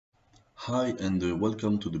Hi and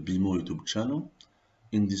welcome to the BEMO YouTube channel.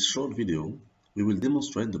 In this short video, we will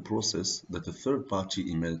demonstrate the process that a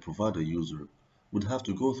third-party email provider user would have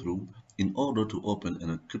to go through in order to open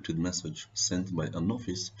an encrypted message sent by an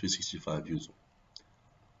Office 365 user.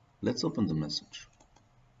 Let's open the message.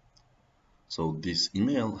 So this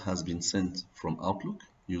email has been sent from Outlook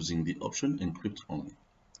using the option Encrypt Only.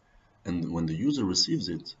 And when the user receives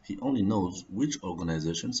it, he only knows which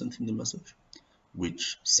organization sent him the message,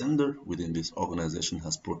 which sender within this organization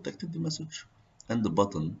has protected the message, and the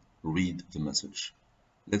button Read the Message.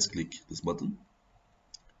 Let's click this button.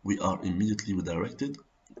 We are immediately redirected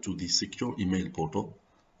to the secure email portal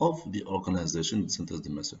of the organization that sent us the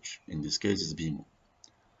message. In this case, it's BEMO.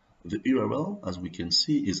 The URL, as we can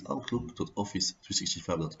see, is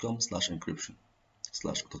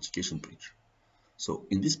outlook.office365.com/encryption/authentication page. So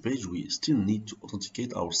in this page, we still need to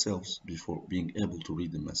authenticate ourselves before being able to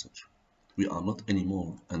read the message. We are not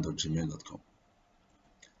anymore under gmail.com.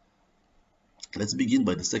 Let's begin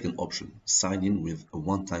by the second option, sign in with a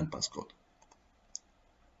one-time passcode.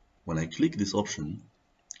 When I click this option,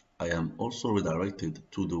 I am also redirected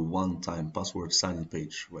to the one-time password sign-in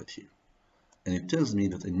page right here. And it tells me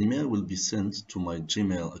that an email will be sent to my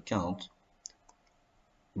Gmail account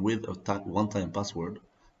with a one-time password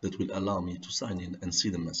that will allow me to sign in and see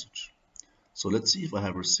the message. So let's see if I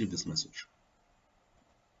have received this message.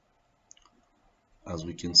 As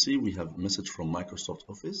we can see, we have a message from Microsoft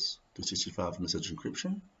Office 365 message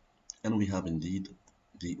encryption, and we have indeed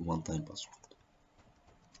the one-time password.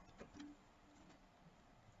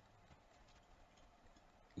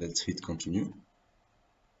 Let's hit continue.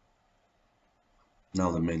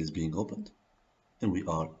 Now the mail is being opened, and we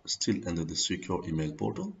are still under the secure email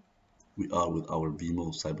portal. We are with our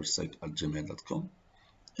BEMO cybersec@gmail.com,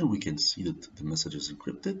 and we can see that the message is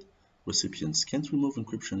encrypted. Recipients can't remove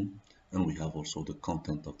encryption, and we have also the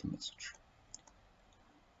content of the message.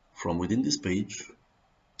 From within this page,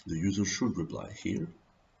 the user should reply here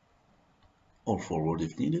or forward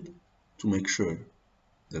if needed to make sure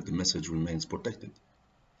that the message remains protected.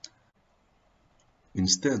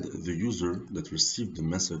 Instead, the user that received the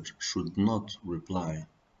message should not reply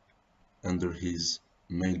under his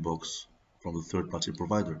mailbox from the third-party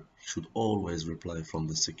provider. He should always reply from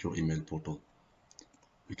the secure email portal,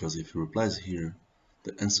 because if he replies here,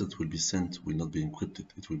 the answer that will be sent will not be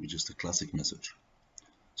encrypted. It will be just a classic message.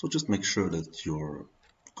 So just make sure that your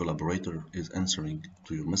collaborator is answering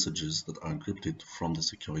to your messages that are encrypted from the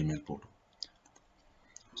secure email portal.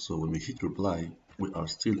 So when we hit reply, we are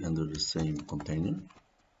still under the same container,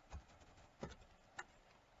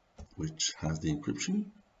 which has the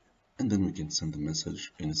encryption, and then we can send the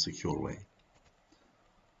message in a secure way.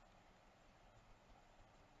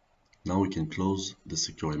 Now we can close the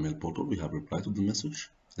secure email portal. We have replied to the message.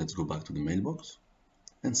 Let's go back to the mailbox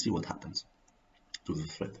and see what happens to the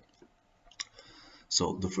thread.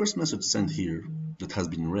 So the first message sent here that has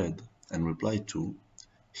been read and replied to,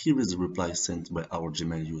 here is a reply sent by our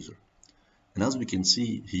Gmail user. And as we can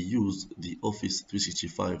see, he used the Office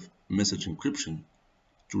 365 message encryption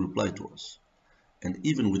to reply to us. And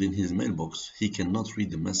even within his mailbox, he cannot read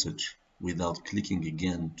the message without clicking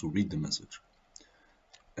again to read the message.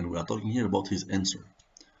 And we are talking here about his answer.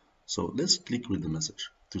 So let's click read the message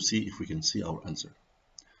to see if we can see our answer.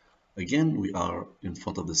 Again, we are in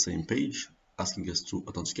front of the same page, asking us to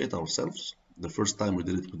authenticate ourselves. The first time we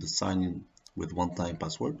did it with the sign in with one-time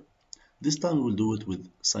password. This time we will do it with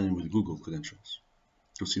sign in with Google credentials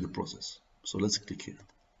to see the process. So let's click here.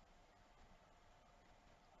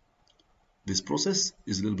 This process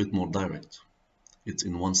is a little bit more direct. It's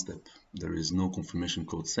in one step. There is no confirmation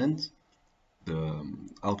code sent. The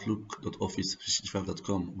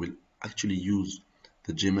outlook.office365.com will actually use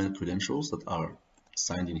the Gmail credentials that are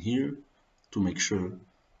signed in here to make sure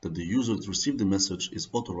that the user that received the message is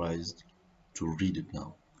authorized to read it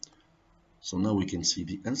now. So now we can see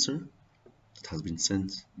the answer that has been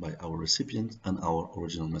sent by our recipient and our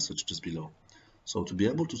original message just below. So to be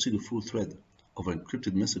able to see the full thread of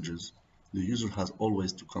encrypted messages, the user has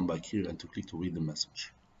always to come back here and to click to read the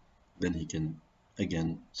message. Then he can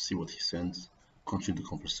again see what he sent, continue the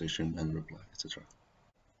conversation and reply, etc.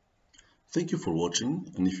 Thank you for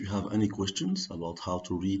watching, and if you have any questions about how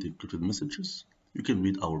to read encrypted messages, you can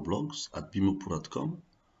read our blogs at bemopro.com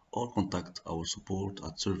or contact our support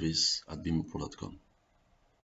at service@bemopro.com.